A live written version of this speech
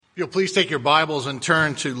If you'll please take your Bibles and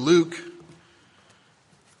turn to Luke.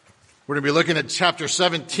 We're going to be looking at chapter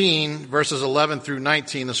 17, verses 11 through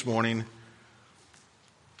 19 this morning.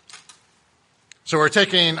 So we're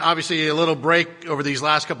taking, obviously, a little break over these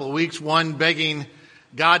last couple of weeks. One, begging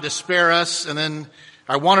God to spare us. And then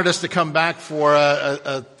I wanted us to come back for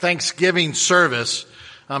a Thanksgiving service.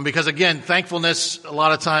 Because, again, thankfulness a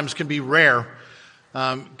lot of times can be rare.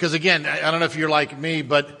 Because, again, I don't know if you're like me,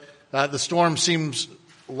 but the storm seems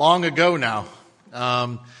long ago now.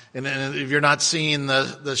 And if you're not seeing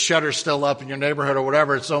the shutters still up in your neighborhood or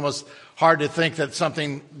whatever, it's almost hard to think that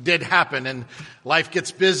something did happen. And life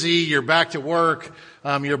gets busy, you're back to work,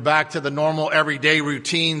 you're back to the normal everyday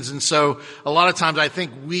routines. And so a lot of times I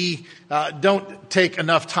think we don't take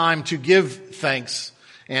enough time to give thanks.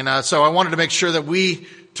 And so I wanted to make sure that we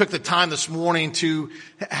took the time this morning to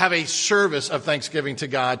have a service of thanksgiving to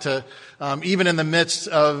God, to even in the midst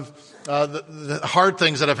of the hard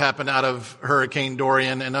things that have happened out of Hurricane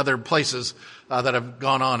Dorian and other places that have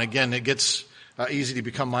gone on. Again, it gets easy to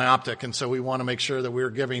become myopic, and so we want to make sure that we're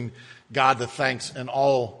giving God the thanks in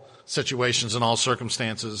all situations and all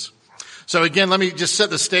circumstances. So again, let me just set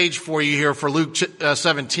the stage for you here for Luke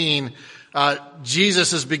 17.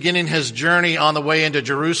 Jesus is beginning his journey on the way into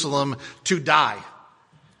Jerusalem to die.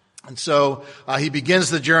 And so he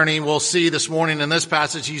begins the journey. We'll see this morning in this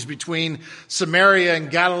passage, he's between Samaria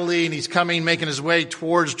and Galilee, and he's making his way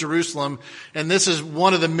towards Jerusalem. And this is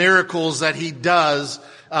one of the miracles that he does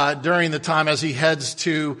during the time as he heads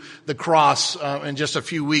to the cross in just a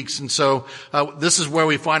few weeks. And so this is where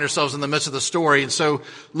we find ourselves in the midst of the story. And so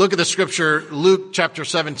look at the scripture, Luke chapter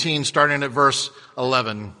 17, starting at verse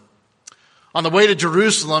 11. On the way to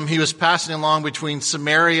Jerusalem, he was passing along between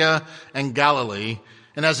Samaria and Galilee.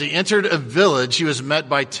 And as he entered a village, he was met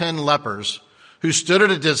by 10 lepers who stood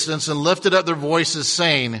at a distance and lifted up their voices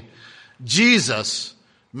saying, "Jesus,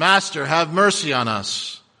 Master, have mercy on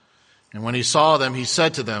us." And when he saw them, he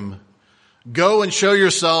said to them, "Go and show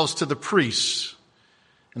yourselves to the priests."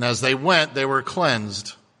 And as they went, they were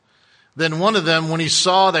cleansed. Then one of them, when he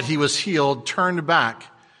saw that he was healed, turned back,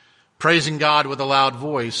 praising God with a loud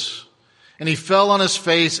voice. And he fell on his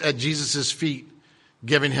face at Jesus' feet,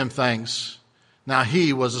 giving him thanks. Now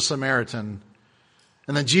he was a Samaritan.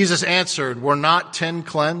 And then Jesus answered, "Were not 10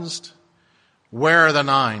 cleansed? Where are the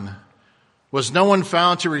 9? Was no one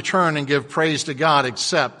found to return and give praise to God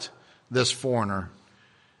except this foreigner?"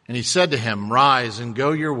 And he said to him, "Rise and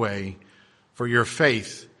go your way, for your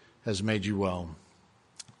faith has made you well."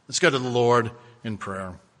 Let's go to the Lord in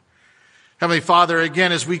prayer. Heavenly Father,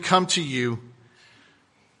 again, as we come to you,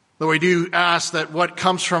 Lord, we do ask that what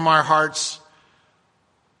comes from our hearts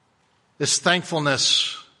is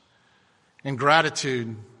thankfulness and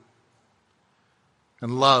gratitude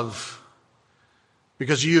and love,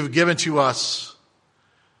 because you have given to us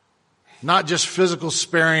not just physical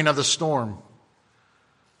sparing of the storm,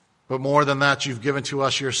 but more than that, you've given to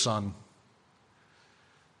us your Son.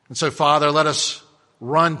 And so, Father, let us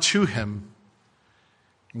run to him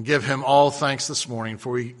and give him all thanks this morning,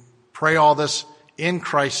 for we pray all this in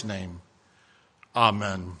Christ's name.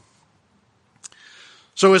 Amen.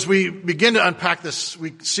 So as we begin to unpack this,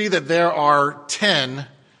 we see that there are 10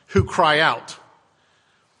 who cry out.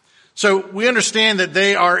 So we understand that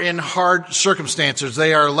they are in hard circumstances.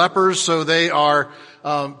 They are lepers, so they are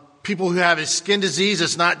people who have a skin disease.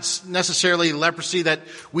 It's not necessarily leprosy that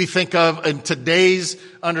we think of in today's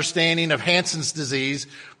understanding of Hansen's disease,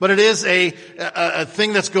 but it is a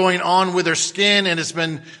thing that's going on with their skin, and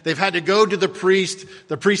they've had to go to the priest.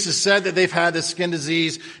 The priest has said that they've had this skin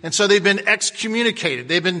disease, and so they've been excommunicated.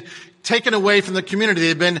 They've been taken away from the community.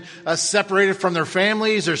 They've been separated from their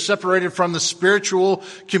families. They're separated from the spiritual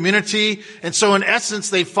community. And so in essence,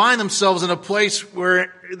 they find themselves in a place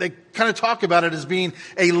where they kind of talk about it as being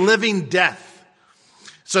a living death.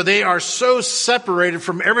 So they are so separated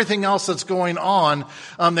from everything else that's going on.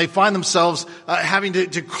 They find themselves having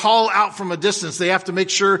to call out from a distance. They have to make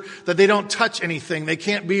sure that they don't touch anything. They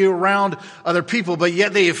can't be around other people, but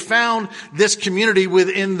yet they have found this community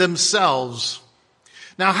within themselves.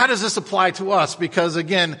 Now, how does this apply to us? Because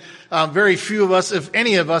again, very few of us, if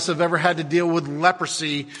any of us, have ever had to deal with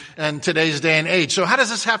leprosy in today's day and age. So how does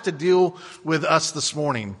this have to deal with us this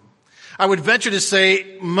morning? I would venture to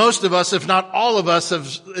say most of us, if not all of us,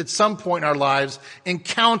 have at some point in our lives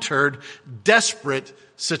encountered desperate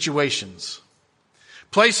situations.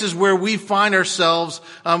 Places where we find ourselves,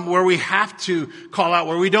 where we have to call out,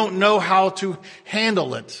 where we don't know how to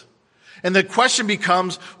handle it. And the question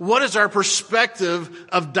becomes, what is our perspective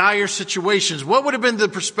of dire situations? What would have been the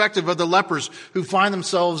perspective of the lepers who find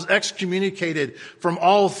themselves excommunicated from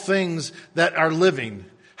all things that are living?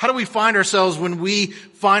 How do we find ourselves when we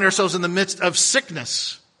find ourselves in the midst of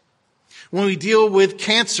sickness? When we deal with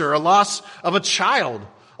cancer, a loss of a child,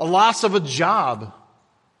 a loss of a job.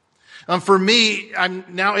 For me, I'm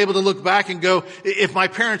now able to look back and go, if my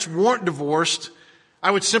parents weren't divorced, I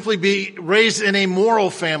would simply be raised in a moral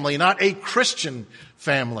family, not a Christian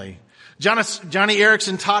family. Johnny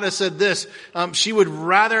Erickson Tata said this, she would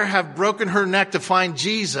rather have broken her neck to find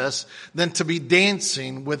Jesus than to be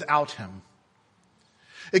dancing without him.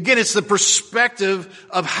 Again, it's the perspective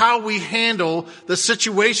of how we handle the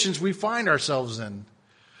situations we find ourselves in.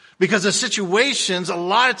 Because the situations, a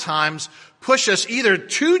lot of times, push us either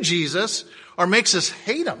to Jesus or makes us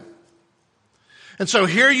hate him. And so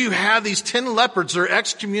here you have these 10 lepers that are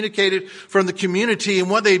excommunicated from the community, and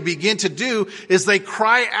what they begin to do is they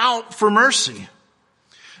cry out for mercy.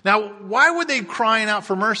 Now, why would they crying out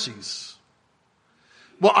for mercies?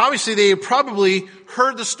 Well, obviously they probably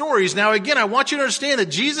heard the stories. Now again, I want you to understand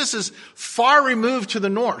that Jesus is far removed to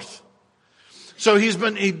the north. So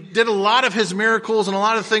he did a lot of his miracles, and a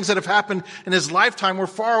lot of things that have happened in his lifetime were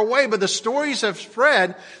far away, but the stories have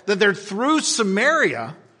spread that they're through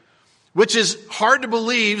Samaria, which is hard to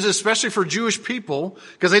believe, especially for Jewish people,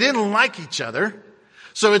 because they didn't like each other.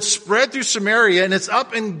 So it's spread through Samaria, and it's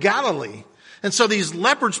up in Galilee. And so these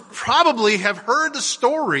lepers probably have heard the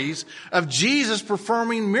stories of Jesus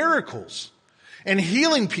performing miracles and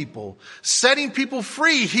healing people, setting people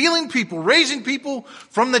free, healing people, raising people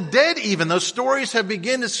from the dead even. Those stories have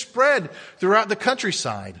begun to spread throughout the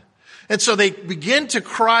countryside. And so they begin to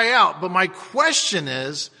cry out. But my question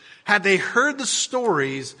is, had they heard the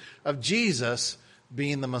stories of Jesus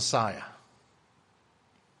being the Messiah?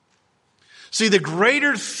 See, the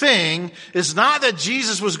greater thing is not that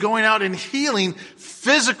Jesus was going out and healing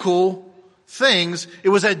physical things. It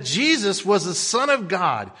was that Jesus was the Son of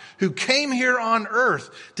God who came here on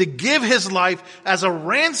earth to give his life as a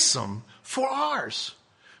ransom for ours,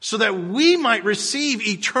 so that we might receive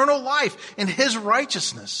eternal life in his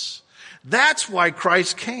righteousness. That's why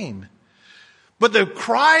Christ came. But the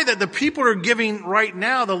cry that the people are giving right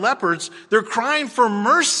now, the lepers, they're crying for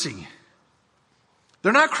mercy.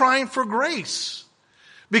 They're not crying for grace.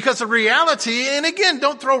 Because the reality, and again,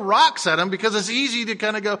 don't throw rocks at them, because it's easy to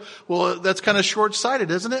kind of go, well, that's kind of short-sighted,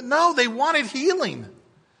 isn't it? No, they wanted healing.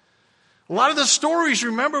 A lot of the stories,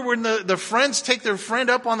 remember when the friends take their friend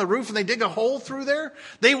up on the roof and they dig a hole through there?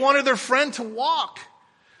 They wanted their friend to walk.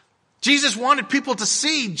 Jesus wanted people to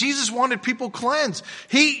see. Jesus wanted people cleansed.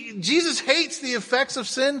 Jesus hates the effects of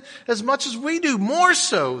sin as much as we do, more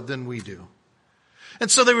so than we do. And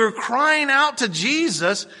so they were crying out to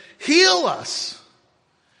Jesus, heal us.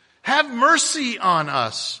 Have mercy on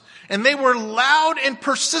us. And they were loud and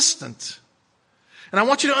persistent. And I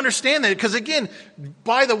want you to understand that, because again,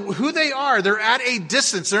 by who they are, they're at a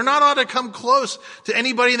distance. They're not allowed to come close to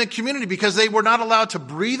anybody in the community, because they were not allowed to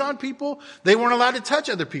breathe on people. They weren't allowed to touch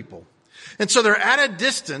other people. And so they're at a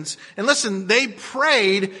distance. And listen, they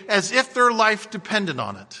prayed as if their life depended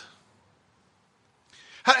on it.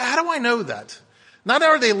 How do I know that? Not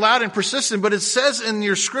are they loud and persistent, but it says in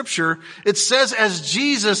your scripture, it says as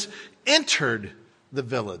Jesus entered the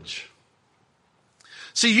village.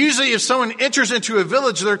 See, usually if someone enters into a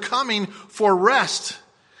village, they're coming for rest.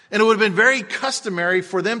 And it would have been very customary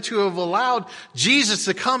for them to have allowed Jesus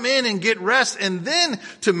to come in and get rest and then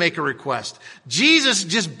to make a request. Jesus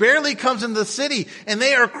just barely comes into the city, and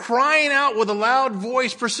they are crying out with a loud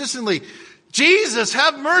voice persistently, Jesus,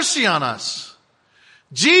 have mercy on us.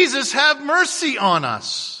 Jesus, have mercy on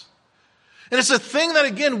us. And it's a thing that,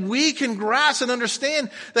 again, we can grasp and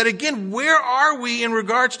understand that, again, where are we in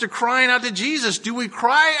regards to crying out to Jesus? Do we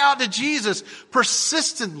cry out to Jesus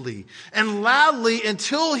persistently and loudly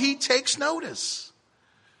until he takes notice?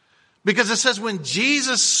 Because it says when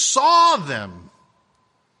Jesus saw them,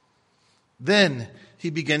 then he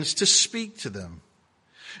begins to speak to them.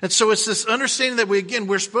 And so it's this understanding that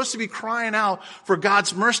we're supposed to be crying out for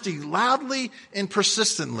God's mercy loudly and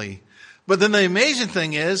persistently. But then the amazing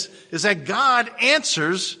thing is that God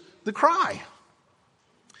answers the cry.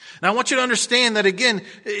 Now I want you to understand that, again,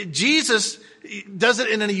 Jesus does it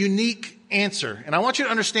in a unique answer. And I want you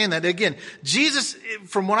to understand that, again, Jesus,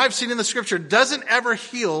 from what I've seen in the scripture, doesn't ever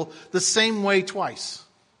heal the same way twice.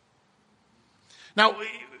 Now,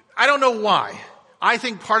 I don't know why. I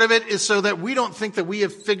think part of it is so that we don't think that we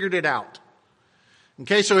have figured it out.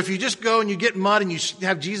 Okay, so if you just go and you get mud and you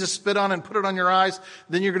have Jesus spit on and put it on your eyes,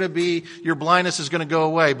 then your blindness is going to go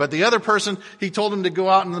away. But the other person, he told him to go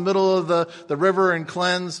out in the middle of the river and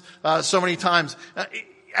cleanse so many times.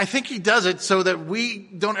 I think he does it so that we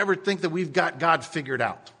don't ever think that we've got God figured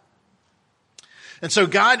out. And so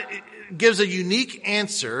God gives a unique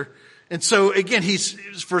answer. And so again,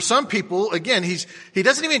 for some people, again, he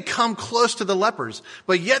doesn't even come close to the lepers.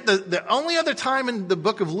 But yet the only other time in the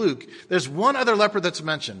book of Luke, there's one other leper that's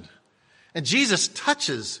mentioned. And Jesus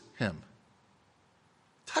touches him.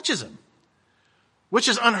 Touches him. Which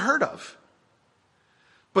is unheard of.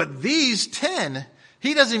 But these 10,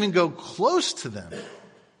 he doesn't even go close to them.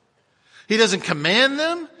 He doesn't command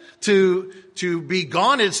them to be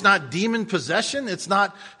gone. It's not demon possession. It's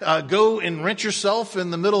not go and rinse yourself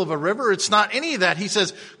in the middle of a river. It's not any of that. He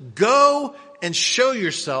says, go and show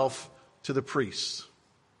yourself to the priests.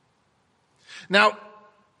 Now,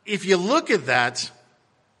 if you look at that,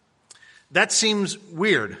 that seems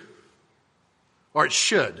weird. Or it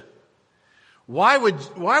should. Why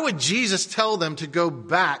would Jesus tell them to go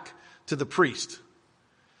back to the priest?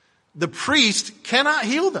 The priest cannot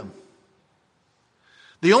heal them.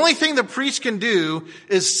 The only thing the priest can do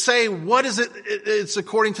is say, what is it? It's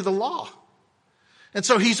according to the law. And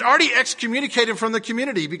so he's already excommunicated from the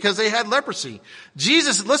community because they had leprosy.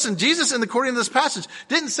 Jesus according to this passage,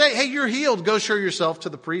 didn't say, hey, you're healed, go show yourself to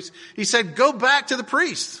the priest. He said, go back to the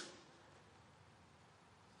priest.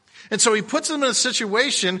 And so he puts them in a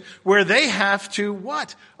situation where they have to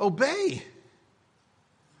what? Obey.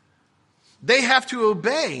 They have to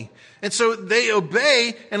obey. And so they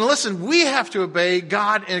obey, and listen, we have to obey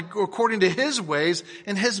God according to his ways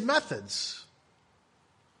and his methods.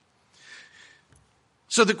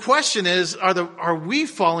 So the question is, are we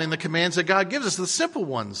following the commands that God gives us, the simple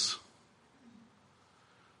ones?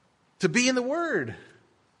 To be in the Word,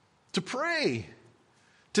 to pray,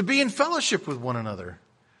 to be in fellowship with one another.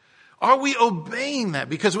 Are we obeying that?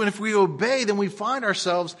 Because if we obey, then we find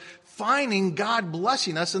ourselves finding God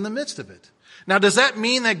blessing us in the midst of it. Now, does that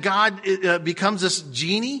mean that God becomes this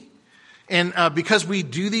genie? And because we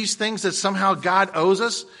do these things that somehow God owes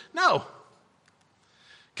us? No.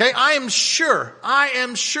 Okay, I am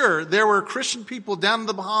sure there were Christian people down in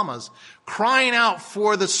the Bahamas crying out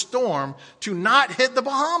for the storm to not hit the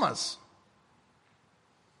Bahamas.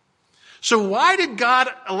 So why did God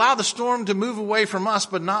allow the storm to move away from us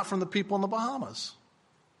but not from the people in the Bahamas?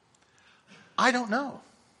 I don't know.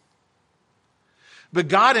 But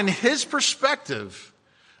God, in his perspective,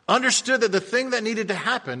 understood that the thing that needed to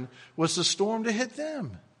happen was the storm to hit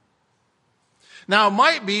them. Now, it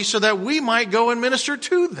might be so that we might go and minister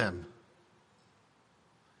to them.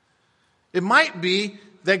 It might be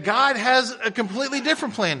that God has a completely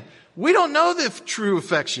different plan. We don't know the true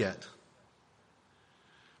effects yet.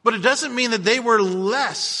 But it doesn't mean that they were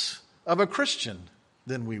less of a Christian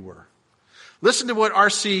than we were. Listen to what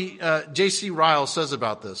J.C. Ryle says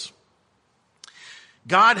about this.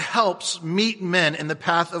 God helps meet men in the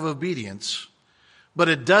path of obedience, but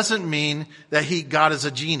it doesn't mean that God is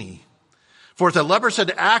a genie. For if the lepers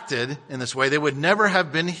had acted in this way, they would never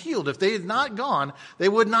have been healed. If they had not gone, they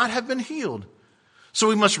would not have been healed. So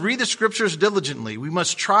we must read the scriptures diligently. We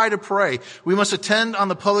must try to pray. We must attend on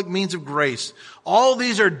the public means of grace. All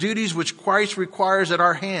these are duties which Christ requires at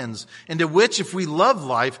our hands, and to which, if we love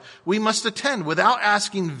life, we must attend without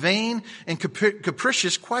asking vain and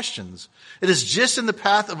capricious questions. It is just in the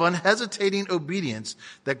path of unhesitating obedience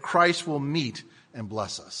that Christ will meet and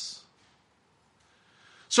bless us.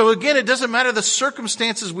 So again, it doesn't matter the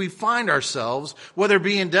circumstances we find ourselves, whether it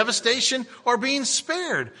be in devastation or being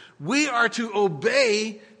spared. We are to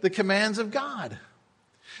obey the commands of God.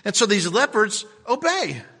 And so these lepers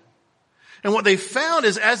obey. And what they found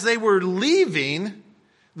is as they were leaving,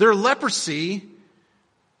 their leprosy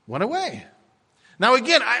went away. Now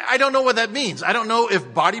again, I don't know what that means. I don't know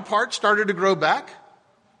if body parts started to grow back.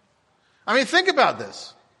 I mean, think about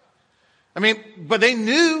this. But they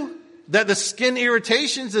knew that the skin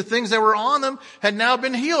irritations, the things that were on them, had now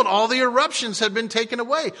been healed. All the eruptions had been taken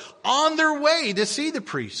away. On their way to see the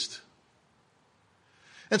priest.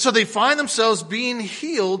 And so they find themselves being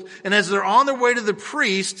healed, and as they're on their way to the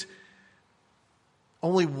priest,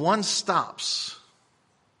 only one stops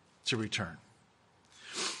to return.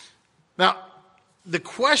 Now, the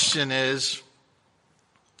question is,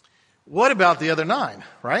 what about the other 9,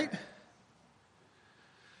 right?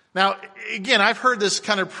 Now, again, I've heard this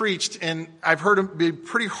kind of preached, and I've heard it be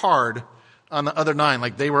pretty hard on the other 9.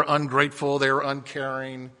 Like they were ungrateful, they were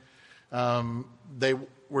uncaring, they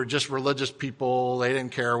were just religious people, they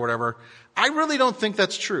didn't care, whatever. I really don't think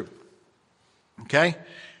that's true. Okay?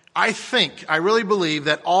 I really believe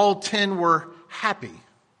that all 10 were happy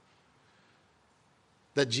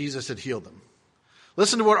that Jesus had healed them.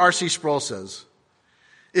 Listen to what R.C. Sproul says.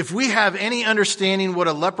 If we have any understanding what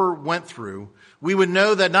a leper went through, we would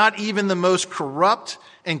know that not even the most corrupt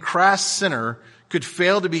and crass sinner could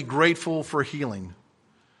fail to be grateful for healing.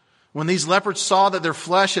 When these lepers saw that their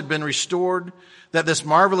flesh had been restored, that this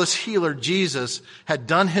marvelous healer, Jesus, had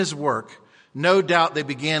done his work, no doubt they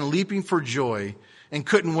began leaping for joy and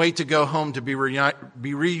couldn't wait to go home to be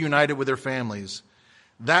reunited with their families.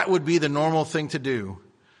 That would be the normal thing to do.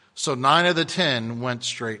 So 9 of the 10 went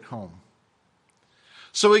straight home.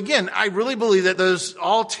 So again, I really believe that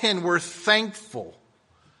all 10 were thankful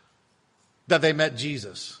that they met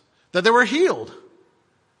Jesus, that they were healed.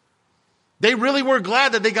 They really were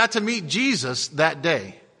glad that they got to meet Jesus that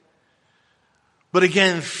day. But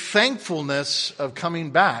again, thankfulness of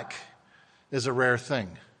coming back is a rare thing,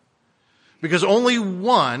 because only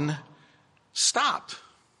one stopped.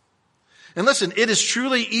 And listen, it is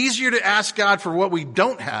truly easier to ask God for what we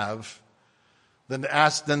don't have than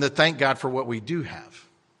to thank God for what we do have.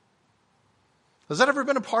 Has that ever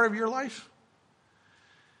been a part of your life?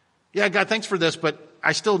 Yeah, God, thanks for this, but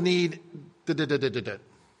I still need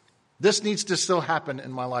this needs to still happen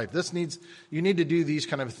in my life. You need to do these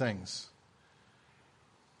kind of things.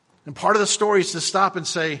 And part of the story is to stop and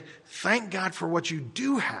say, thank God for what you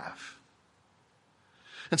do have.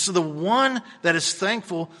 And so the one that is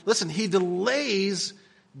thankful, listen, he delays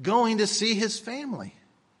going to see his family.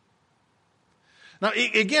 Now,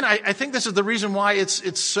 again, I think this is the reason why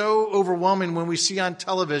it's so overwhelming when we see on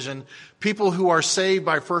television people who are saved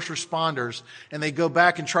by first responders and they go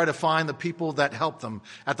back and try to find the people that helped them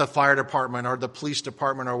at the fire department or the police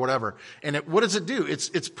department or whatever. And what does it do?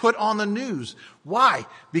 It's put on the news. Why?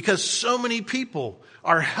 Because so many people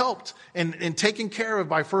are helped and taken care of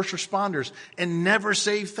by first responders and never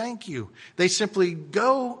say thank you. They simply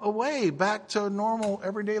go away back to normal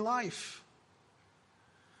everyday life.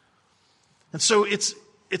 And so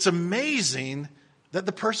it's amazing that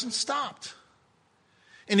the person stopped.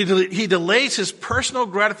 And he delays his personal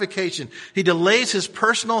gratification. He delays his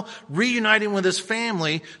personal reuniting with his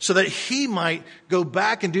family so that he might go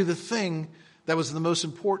back and do the thing that was the most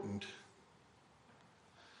important.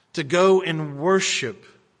 To go and worship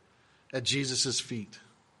at Jesus' feet.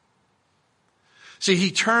 See,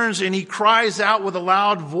 he turns and he cries out with a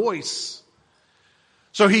loud voice.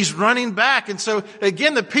 So he's running back. And so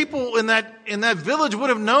again, the people in that village would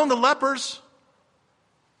have known the lepers.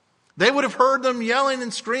 They would have heard them yelling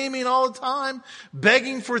and screaming all the time,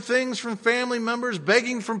 begging for things from family members,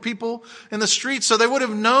 begging from people in the streets. So they would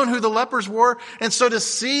have known who the lepers were. And so to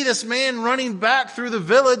see this man running back through the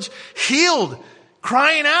village, healed,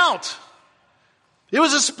 crying out, it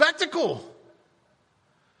was a spectacle.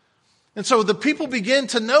 And so the people begin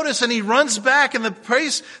to notice, and he runs back, and the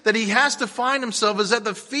place that he has to find himself is at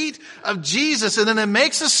the feet of Jesus. And then it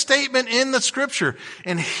makes a statement in the scripture,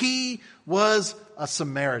 and he was a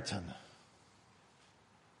Samaritan.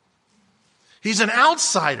 He's an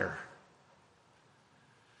outsider.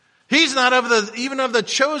 He's not even of the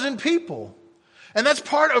chosen people. And that's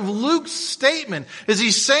part of Luke's statement, is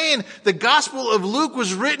he's saying the Gospel of Luke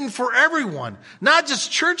was written for everyone, not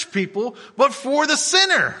just church people, but for the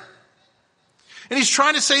sinner. And he's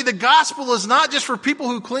trying to say the gospel is not just for people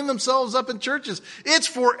who clean themselves up in churches. It's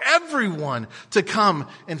for everyone to come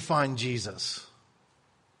and find Jesus.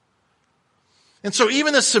 And so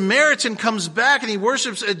even the Samaritan comes back and he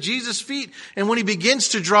worships at Jesus' feet. And when he begins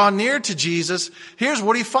to draw near to Jesus, here's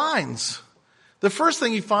what he finds. The first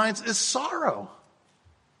thing he finds is sorrow.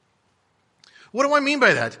 What do I mean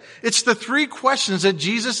by that? It's the 3 questions that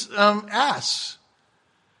Jesus asks.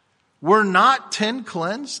 Were not 10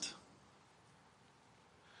 cleansed?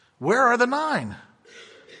 Where are the 9?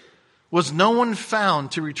 Was no one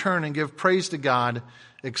found to return and give praise to God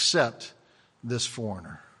except this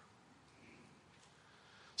foreigner?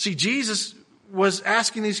 See, Jesus was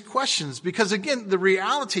asking these questions because, again, the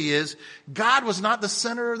reality is God was not the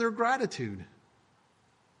center of their gratitude.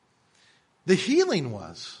 The healing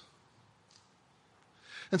was.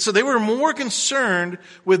 And so they were more concerned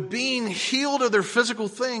with being healed of their physical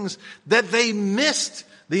things that they missed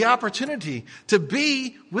the opportunity to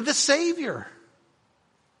be with the Savior.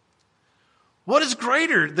 What is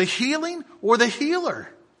greater, the healing or the healer?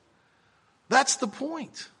 That's the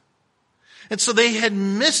point. And so they had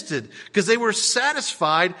missed it because they were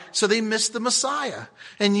satisfied, so they missed the Messiah.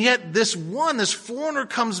 And yet this foreigner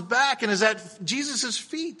comes back and is at Jesus'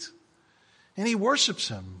 feet. And he worships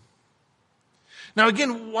him. Now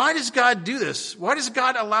again, why does God do this? Why does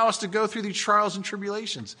God allow us to go through these trials and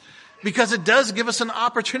tribulations? Because it does give us an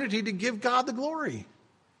opportunity to give God the glory.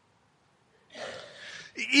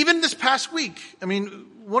 Even this past week,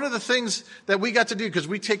 one of the things that we got to do, because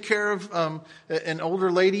we take care of an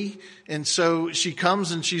older lady, and so she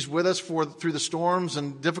comes and she's with us through the storms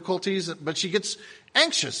and difficulties, but she gets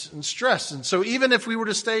anxious and stressed. And so even if we were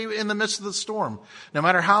to stay in the midst of the storm, no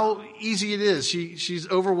matter how easy it is, she's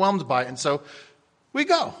overwhelmed by it. And so we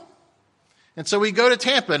go. And so we go to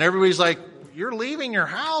Tampa, and everybody's like, "You're leaving your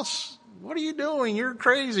house? What are you doing? You're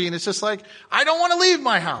crazy." And it's just like, I don't want to leave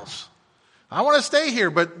my house. I want to stay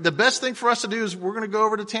here, but the best thing for us to do is we're going to go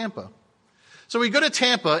over to Tampa. So we go to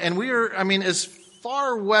Tampa, and we are, as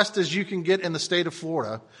far west as you can get in the state of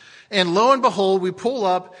Florida. And lo and behold, we pull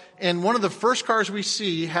up, and one of the first cars we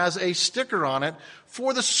see has a sticker on it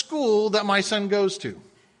for the school that my son goes to.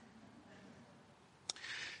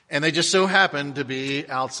 And they just so happen to be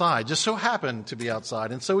outside.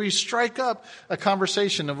 And so we strike up a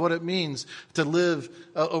conversation of what it means to live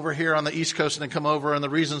over here on the East Coast and then come over, and the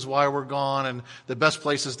reasons why we're gone, and the best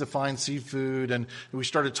places to find seafood. And we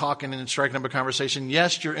started talking and striking up a conversation.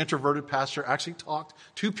 Yes, your introverted pastor actually talked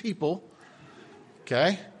to people.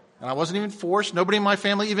 Okay? And I wasn't even forced. Nobody in my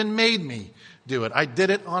family even made me do it. I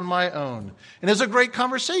did it on my own. And it was a great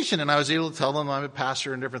conversation, and I was able to tell them I'm a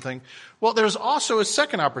pastor and different things. Well, there's also a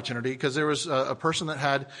second opportunity, because there was a person that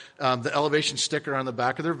had the elevation sticker on the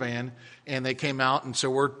back of their van, and they came out, and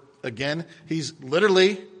so he's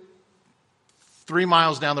literally 3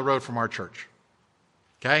 miles down the road from our church.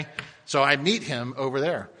 Okay? So I meet him over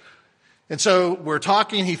there. And so we're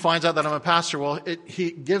talking, he finds out that I'm a pastor. Well,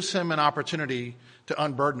 he gives him an opportunity to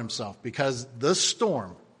unburden himself, because this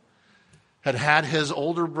storm had his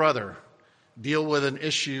older brother deal with an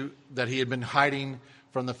issue that he had been hiding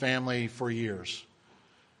from the family for years,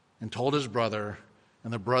 and told his brother,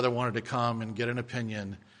 and the brother wanted to come and get an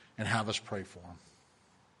opinion and have us pray for him.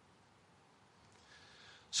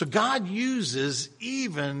 So God uses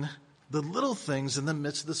even the little things in the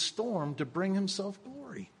midst of the storm to bring himself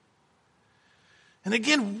glory. And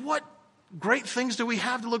again, what great things do we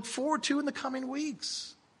have to look forward to in the coming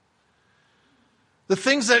weeks? The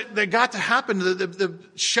things that got to happen, the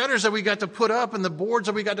shutters that we got to put up, and the boards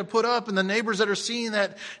that we got to put up, and the neighbors that are seeing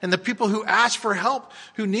that, and the people who asked for help,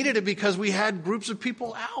 who needed it, because we had groups of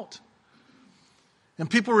people out. And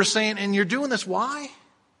people were saying, "And you're doing this, why?"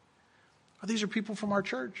 Well, these are people from our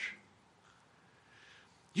church.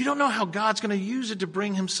 You don't know how God's going to use it to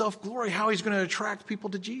bring himself glory, how he's going to attract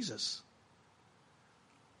people to Jesus.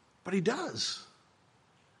 But he does.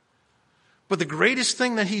 But the greatest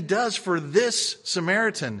thing that he does for this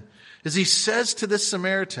Samaritan is he says to this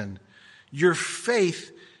Samaritan, "Your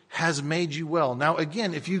faith has made you well." Now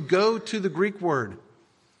again, if you go to the Greek word,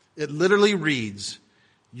 it literally reads,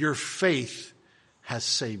 "Your faith has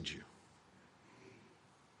saved you."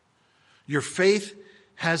 Your faith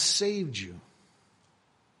has saved you.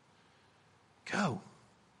 Go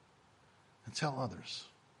and tell others.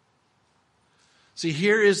 See,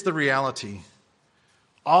 here is the reality.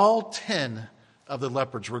 All 10 of the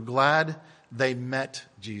lepers were glad they met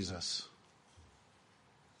Jesus.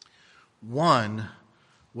 One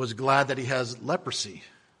was glad that he has leprosy,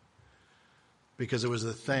 because it was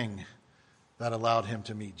the thing that allowed him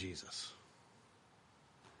to meet Jesus.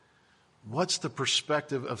 What's the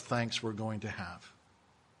perspective of thanks we're going to have?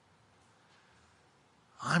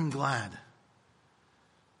 I'm glad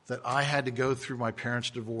that I had to go through my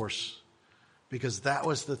parents' divorce, because that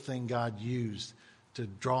was the thing God used to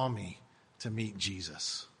draw me to meet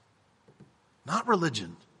Jesus. Not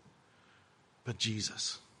religion, but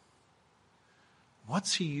Jesus.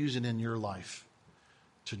 What's he using in your life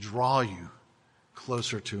to draw you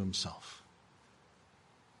closer to himself?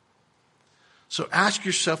 So ask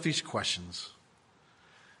yourself these questions.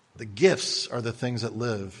 The gifts are the things that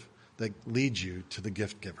lead you to the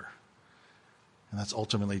gift giver. And that's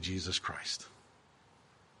ultimately Jesus Christ.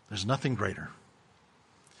 There's nothing greater.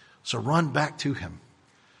 So run back to him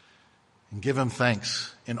and give him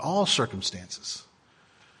thanks in all circumstances.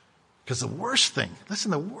 Because the worst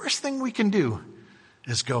thing we can do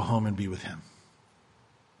is go home and be with him.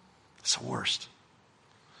 It's the worst.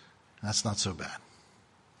 That's not so bad.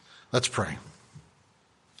 Let's pray.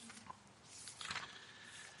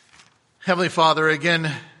 Heavenly Father,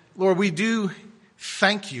 again, Lord, we do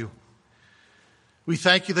thank you. We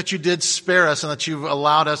thank you that you did spare us, and that you've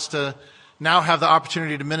allowed us to now have the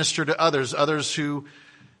opportunity to minister to others who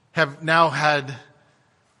have now had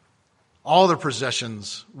all their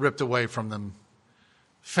possessions ripped away from them,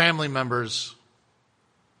 family members.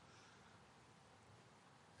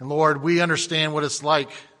 And Lord, we understand what it's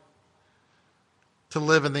like to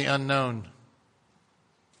live in the unknown,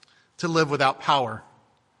 to live without power,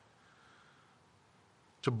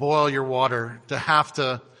 to boil your water, to have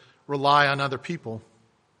to rely on other people.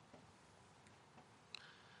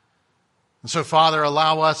 And so, Father,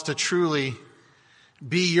 allow us to truly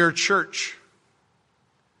be your church.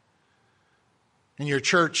 And your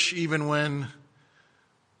church even when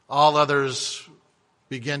all others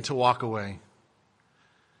begin to walk away.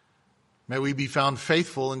 May we be found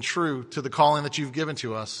faithful and true to the calling that you've given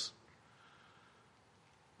to us.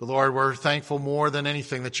 But Lord, we're thankful more than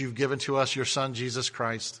anything that you've given to us your Son, Jesus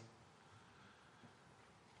Christ.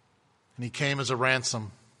 And he came as a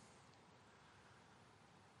ransom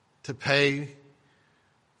to pay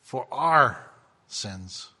for our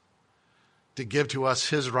sins, to give to us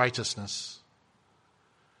his righteousness.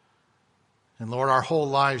 And Lord, our whole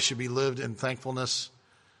lives should be lived in thankfulness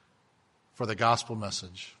for the gospel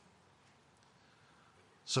message.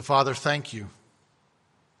 So, Father, thank you.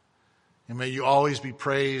 And may you always be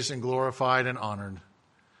praised and glorified and honored.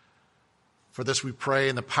 For this we pray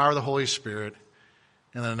in the power of the Holy Spirit,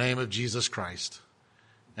 in the name of Jesus Christ.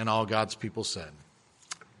 And all God's people said,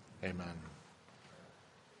 amen.